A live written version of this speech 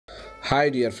Hi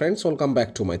dear friends, welcome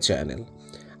back to my channel.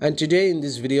 And today in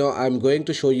this video I'm going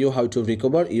to show you how to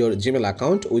recover your Gmail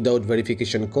account without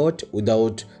verification code,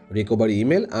 without recovery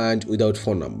email and without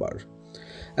phone number.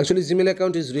 Actually Gmail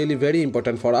account is really very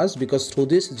important for us because through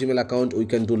this Gmail account we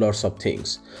can do lots of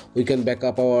things. We can back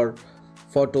up our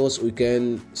photos, we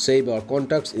can save our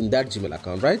contacts in that Gmail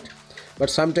account, right? But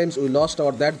sometimes we lost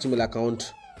that Gmail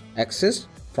account access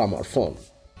from our phone.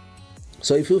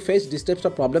 So if you face this type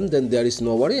of problem, then there is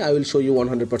no worry. I will show you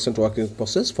 100% working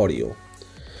process for you.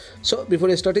 So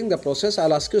before starting the process,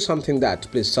 I'll ask you something that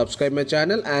please subscribe my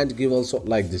channel and give also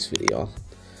like this video.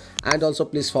 And also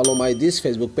please follow my this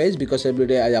Facebook page because every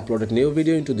day I upload a new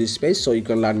video into this page so you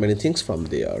can learn many things from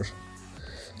there.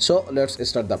 So let's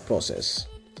start the process.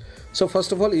 So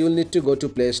first of all, you will need to go to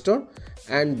Play Store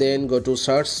and then go to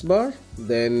search bar,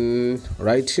 then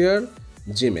right here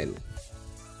Gmail.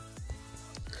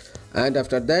 And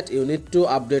after that you need to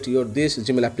update your this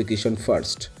Gmail application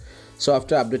first. So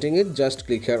after updating it, just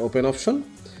click here open option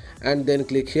and then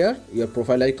click here your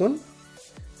profile icon.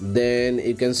 Then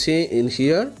you can see in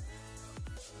here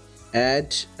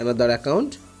add another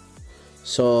account,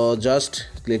 so just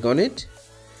click on it,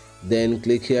 then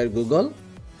click here Google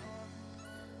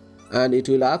and it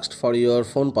will ask for your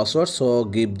phone password, so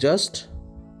give just.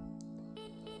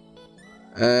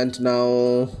 And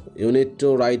now you need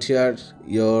to write here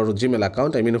your Gmail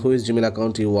account, I mean whose Gmail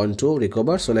account you want to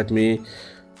recover. So let me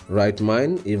write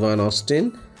mine, Ivan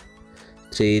Austin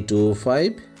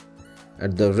 325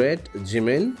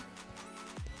 @gmail.com.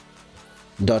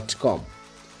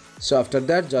 So after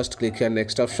that just click here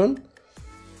next option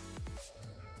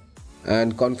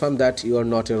and confirm that you are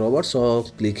not a robot. So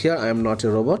click here I am not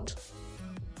a robot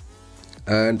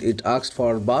and it asks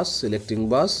for bus, selecting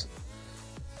bus.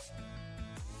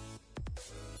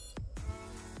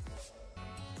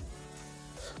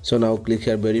 So now click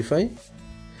here verify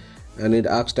and it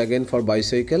asked again for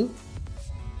bicycle.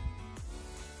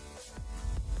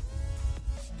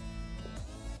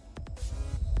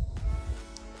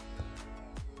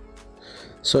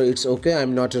 So it's okay,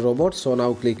 I'm not a robot. So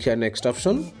now click here next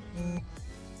option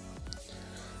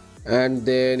and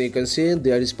then you can see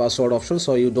there is password option,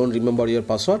 so you don't remember your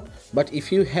password, but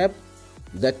if you have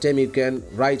that time you can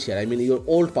write here, I mean your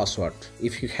old password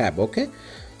if you have. Okay,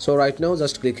 so right now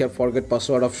just click here forget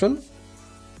password option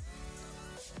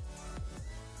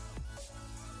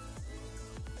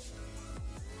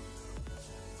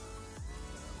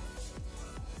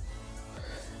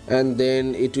and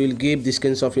then it will give this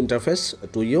kinds of interface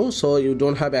to you, so you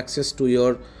don't have access to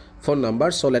your phone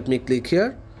number. So let me click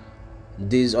here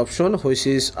this option which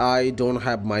is I don't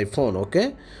have my phone.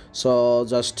 Okay, so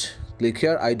just click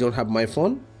here I don't have my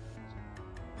phone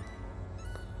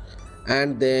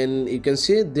and then you can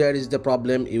see there is the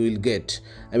problem you will get,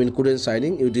 I mean couldn't sign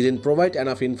in, you didn't provide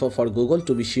enough info for Google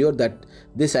to be sure that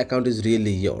this account is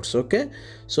really yours. Okay,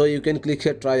 so you can click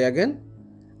here try again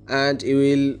and you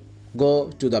will go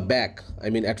to the back,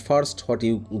 I mean at first what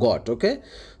you got. Okay,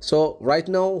 so right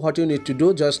now what you need to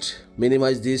do, just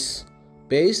minimize this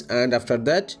page and after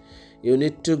that you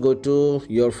need to go to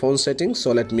your phone settings.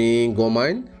 So let me go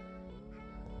mine.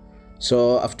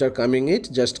 So after coming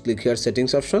it, just click here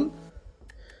settings option,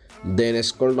 then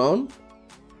scroll down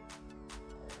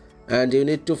and you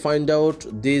need to find out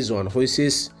this one which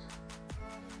is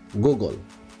Google.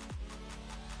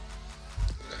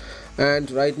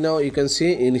 And right now you can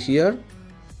see in here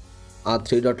a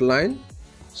 3-dot line,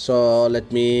 so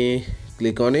let me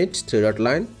click on it, 3-dot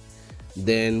line,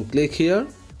 then click here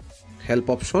help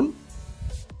option.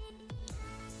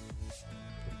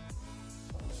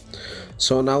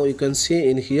 So now you can see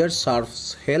in here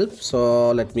search help,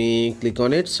 so let me click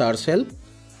on it, search help,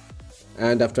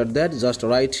 and after that just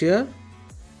write here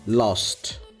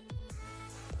lost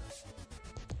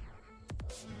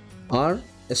or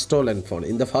stolen phone.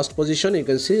 In the first position you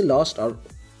can see lost or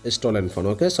stolen phone.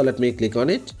 Okay, so let me click on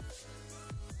it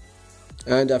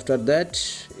and after that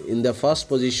in the first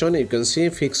position you can see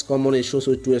fix common issues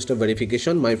with two-step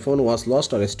verification, my phone was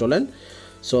lost or stolen.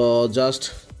 So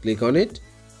just click on it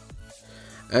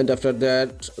and after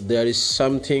that there is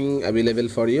something available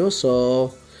for you,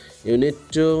 so you need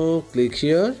to click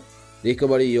here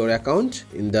recovery your account.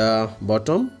 In the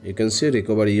bottom you can see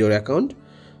recovery your account,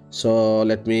 so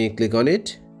let me click on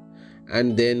it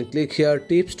and then click here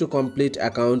tips to complete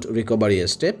account recovery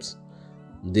steps,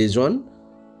 this one.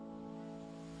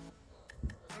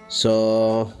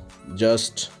 So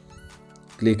just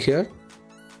click here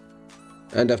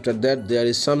and after that there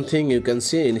is something you can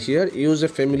see in here, use a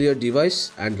familiar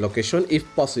device and location if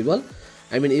possible,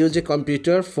 I mean use a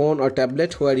computer, phone or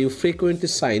tablet where you frequently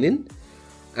sign in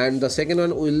and the second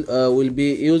one will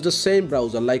be use the same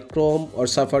browser like Chrome or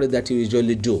Safari that you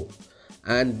usually do,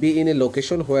 and be in a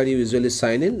location where you usually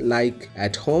sign in, like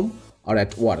at home or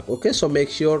at work. Okay, so make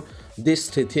sure these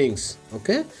three things.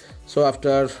 Okay, so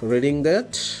after reading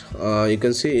that, you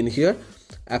can see in here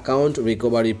account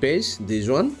recovery page, this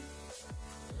one.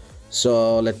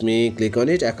 So let me click on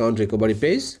it, account recovery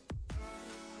page,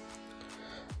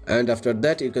 and after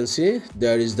that you can see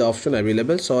there is the option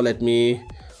available. So let me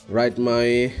write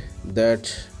my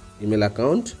that email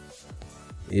account,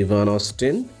 Ivan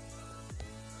Austin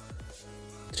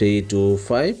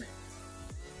 325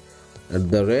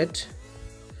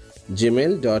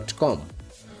 @gmail.com.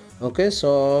 Okay,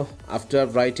 so after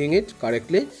writing it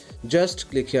correctly, just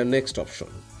click here next option.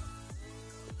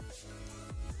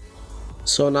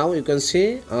 So now you can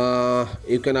see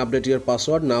you can update your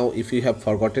password now if you have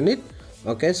forgotten it.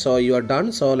 Okay, so you are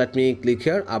done. So let me click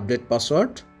here update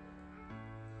password,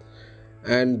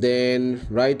 and then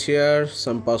right here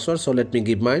some password. So let me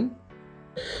give mine.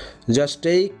 Just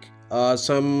take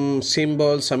some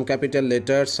symbol, some capital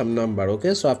letters, some number.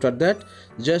 Okay, so after that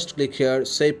just click here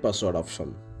save password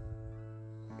option,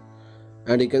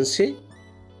 and you can see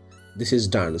this is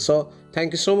done. So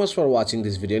thank you so much for watching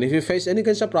this video, and if you face any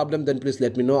kinds of problem, then please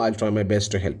let me know. I'll try my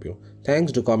best to help you.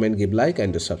 Thanks. Do comment, give like,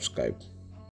 and do subscribe.